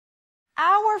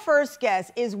Our first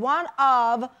guest is one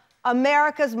of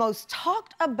America's most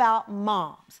talked about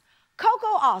moms. Coco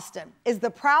Austin is the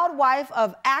proud wife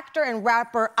of actor and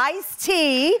rapper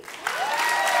Ice-T.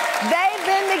 They've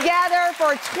been together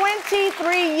for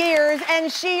 23 years,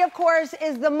 and she, of course,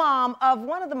 is the mom of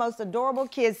one of the most adorable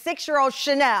kids, 6-year-old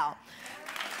Chanel.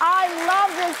 I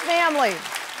love this family.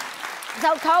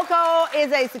 So Coco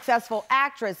is a successful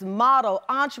actress, model,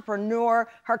 entrepreneur.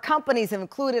 Her companies have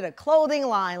included a clothing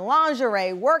line,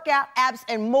 lingerie, workout apps,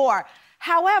 and more.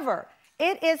 However,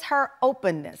 it is her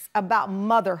openness about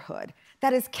motherhood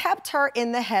that has kept her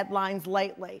in the headlines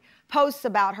lately. Posts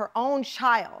about her own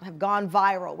child have gone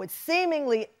viral, with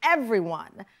seemingly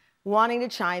everyone wanting to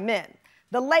chime in.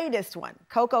 The latest one,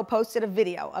 Coco posted a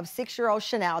video of 6-year-old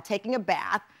Chanel taking a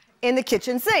bath in the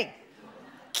kitchen sink.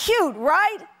 Cute,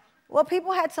 right? Well,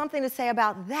 people had something to say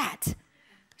about that.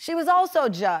 She was also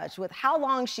judged with how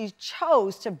long she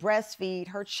chose to breastfeed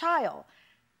her child.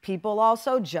 People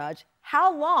also judged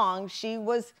how long she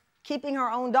was keeping her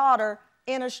own daughter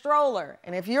in a stroller.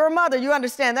 And if you're a mother, you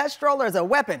understand that stroller is a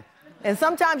weapon. And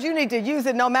sometimes you need to use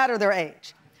it no matter their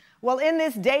age. Well, in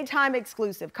this daytime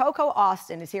exclusive, Coco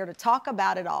Austin is here to talk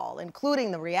about it all,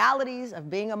 including the realities of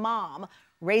being a mom,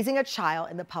 raising a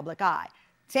child in the public eye.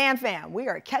 Tam fam, we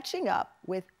are catching up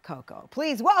with Coco.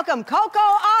 Please welcome Coco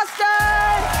Austin!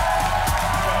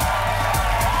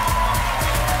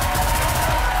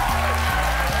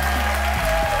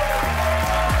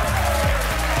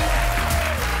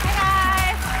 Hi,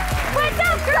 guys. What's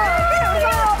up, girl?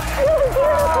 You look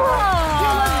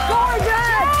gorgeous!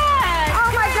 Yes.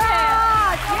 Oh my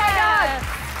God! Oh Yes. my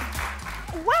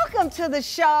God! Welcome to the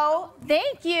show.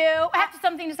 Thank you. I have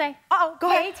something to say. Uh-oh, go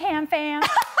ahead. Hey, Tam fam.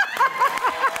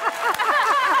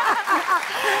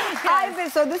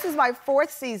 So this is my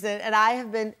 4th season, and I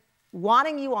have been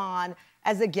wanting you on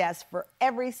as a guest for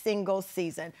every single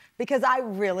season because I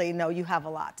really know you have a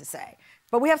lot to say.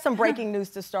 But we have some breaking news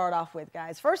to start off with,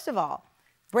 guys. First of all,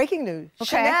 breaking news.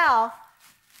 Okay. Chanel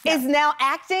is now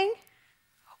acting.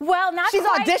 Well, not She's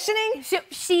quite. auditioning?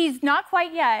 She's not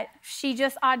quite yet. She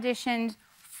just auditioned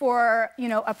for,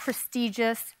 a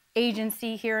prestigious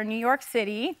agency here in New York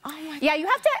City. Oh my God. Yeah, you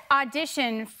have to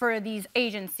audition for these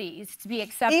agencies to be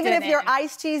accepted. Even if you're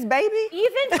Ice-T's baby?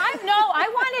 I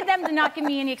wanted them to not give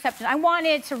me any acceptance. I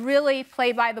wanted to really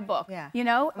play by the book, Yeah.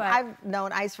 But I've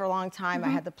known Ice for a long time. I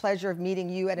had the pleasure of meeting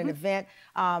you at an event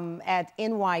at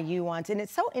NYU once, and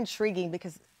it's so intriguing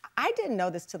because I didn't know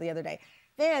this till the other day.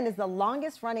 Finn is the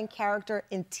longest running character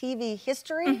in TV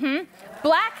history.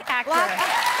 Black actor.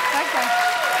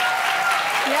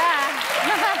 Yeah.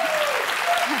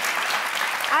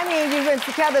 I mean, you've been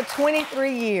together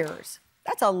 23 years.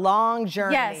 That's a long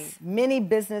journey. Yes. Many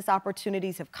business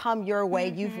opportunities have come your way.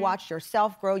 You've watched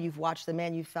yourself grow. You've watched the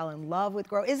man you fell in love with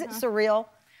grow. Is it surreal?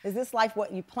 Is this life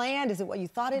what you planned? Is it what you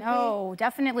thought it'd be? No,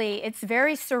 definitely. It's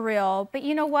very surreal. But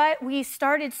you know what? We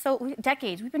started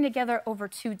decades. We've been together over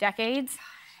 2 decades.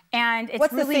 And it's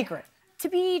What's really the secret? To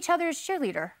be each other's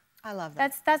cheerleader. I love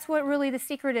that. That's what really the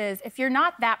secret is. If you're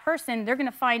not that person, they're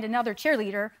gonna find another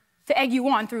cheerleader to egg you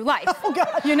on through life. Oh,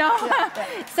 God.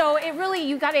 Yeah. So it really,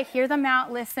 you gotta hear them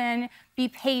out, listen, be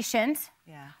patient.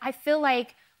 Yeah. I feel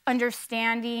like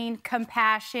understanding,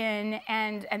 compassion,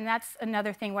 and that's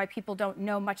another thing why people don't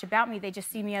know much about me. They just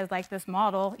see me as like this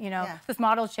model, this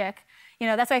model chick.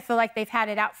 That's why I feel like they've had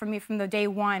it out for me from the day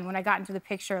one when I got into the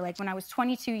picture, like when I was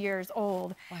 22 years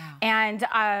old. Wow. And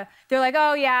they're like,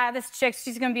 oh yeah, this chick,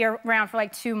 she's gonna be around for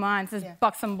like 2 months, this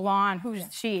buxom blonde, who's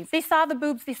she? They saw the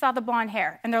boobs, they saw the blonde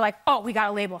hair, and they're like, oh, we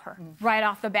gotta label her right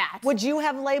off the bat. Would you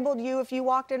have labeled you if you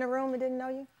walked in a room and didn't know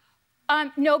you?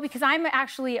 No, because I'm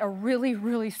actually a really,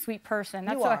 really sweet person.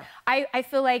 That's why I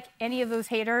feel like any of those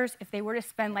haters, if they were to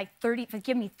spend like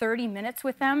give me 30 minutes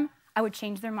with them, I would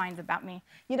change their minds about me.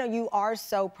 You are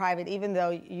so private, even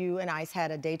though you and Ice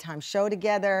had a daytime show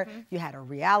together, you had a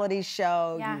reality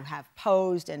show, you have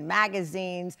posed in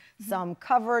magazines, some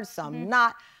covered, some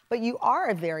not, but you are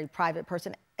a very private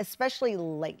person, especially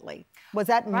lately. Was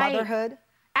that motherhood?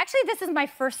 Actually, this is my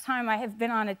first time I have been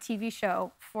on a TV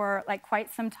show for like quite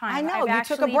some time. I know, you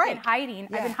took a break. Been hiding.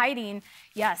 Yeah. I've been hiding,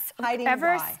 yes. Hiding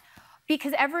why?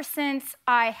 Because ever since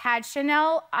I had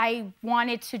Chanel, I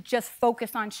wanted to just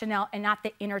focus on Chanel and not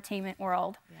the entertainment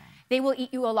world. Yeah. They will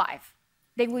eat you alive.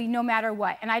 They will, no matter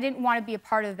what. And I didn't want to be a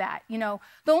part of that. The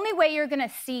only way you're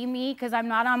gonna see me, because I'm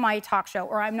not on my talk show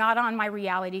or I'm not on my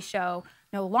reality show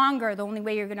no longer, the only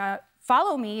way you're gonna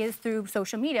follow me is through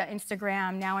social media,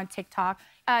 Instagram, now on TikTok.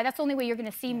 That's the only way you're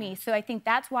gonna see me. So I think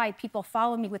that's why people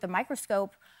follow me with a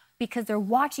microscope, because they're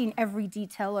watching every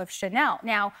detail of Chanel.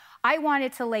 Now, I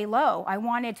wanted to lay low. I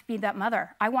wanted to be that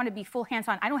mother. I want to be full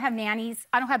hands-on. I don't have nannies.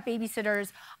 I don't have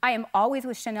babysitters. I am always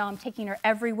with Chanel. I'm taking her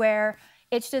everywhere.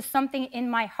 It's just something in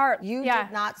my heart. You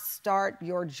did not start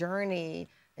your journey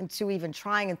into even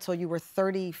trying until you were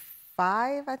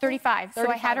 35, I think? 35.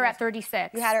 So I had her at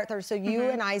 36. You had her at 30. So you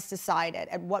and Ice decided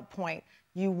at what point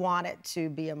you wanted to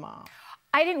be a mom.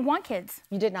 I didn't want kids.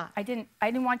 You did not? I didn't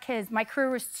want kids. My career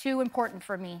was too important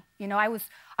for me. You know, I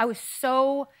was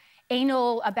so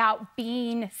anal about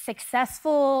being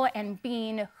successful and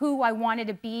being who I wanted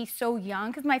to be so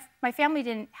young, because my family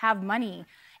didn't have money.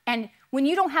 And when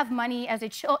you don't have money as a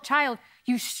child,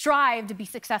 you strive to be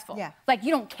successful. Yeah. Like,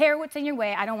 you don't care what's in your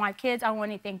way. I don't want kids, I don't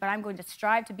want anything, but I'm going to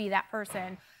strive to be that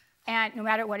person, and no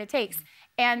matter what it takes.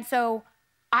 And so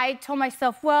I told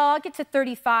myself, well, I'll get to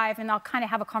 35 and I'll kind of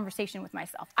have a conversation with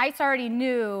myself. Ice already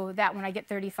knew that when I get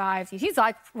 35, he's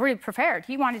like really prepared.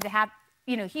 He wanted to have,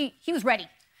 you know, he was ready.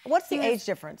 What's the age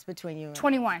difference between you and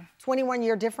 21.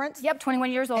 21-year difference? Yep, 21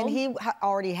 years old. And he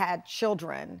already had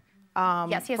children.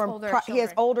 Yes, he has older children. He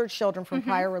has older children from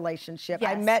prior relationship.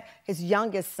 Yes. I met his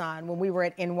youngest son when we were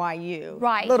at NYU.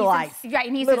 Right. Little Ice. Right,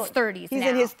 and he's in his 30s He's now.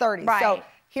 in his 30s. Right. So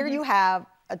here you have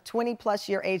a 20-plus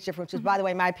year age difference, which, by the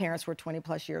way, my parents were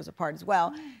 20-plus years apart as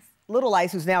well. Nice. Little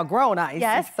Ice, who's now grown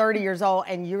Ice, is 30 years old,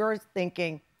 and you're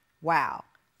thinking, wow,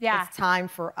 it's time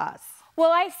for us.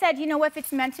 Well, I said, you know, if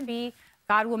it's meant to be,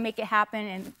 God will make it happen,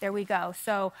 and there we go.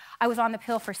 So I was on the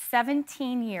pill for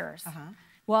 17 years.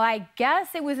 Well, I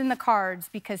guess it was in the cards,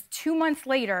 because 2 months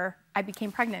later, I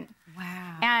became pregnant.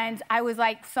 Wow. And I was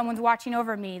like, someone's watching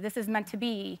over me. This is meant to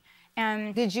be.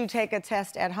 And did you take a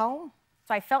test at home?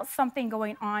 So I felt something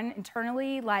going on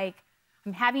internally, like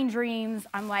I'm having dreams.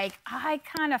 I'm like, I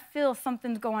kind of feel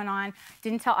something's going on.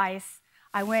 Didn't tell Ice.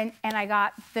 I went and I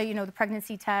got the, you know, the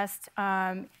pregnancy test,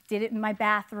 did it in my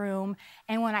bathroom.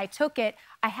 And when I took it,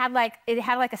 it had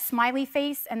like a smiley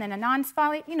face and then a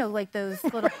non-smiley, you know, like those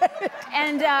little,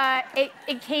 and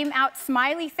it came out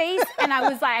smiley face. And I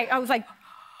was like,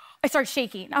 I started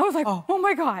shaking. I was like, oh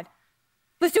my God,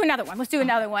 let's do another one. Let's do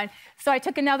another one. So I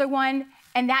took another one,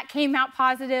 and that came out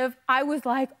positive. I was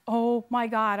like, oh my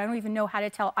God, I don't even know how to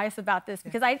tell Ice about this,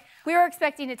 because we were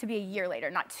expecting it to be a year later,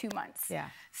 not 2 months. Yeah.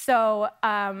 So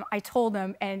I told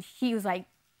him, and he was like,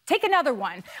 take another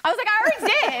one. I was like, I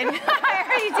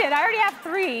already did. I already have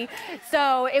 3.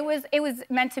 So it was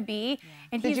meant to be. Yeah.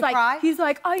 And Did you cry? He's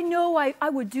like, I know I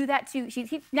would do that too.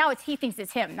 Now he thinks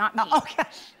it's him, not me. Oh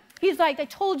gosh. He's like, I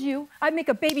told you, I'd make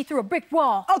a baby through a brick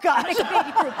wall. Oh, gosh. I'd make a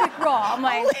baby through a brick wall. I'm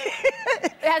like,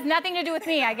 it has nothing to do with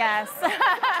me, I guess.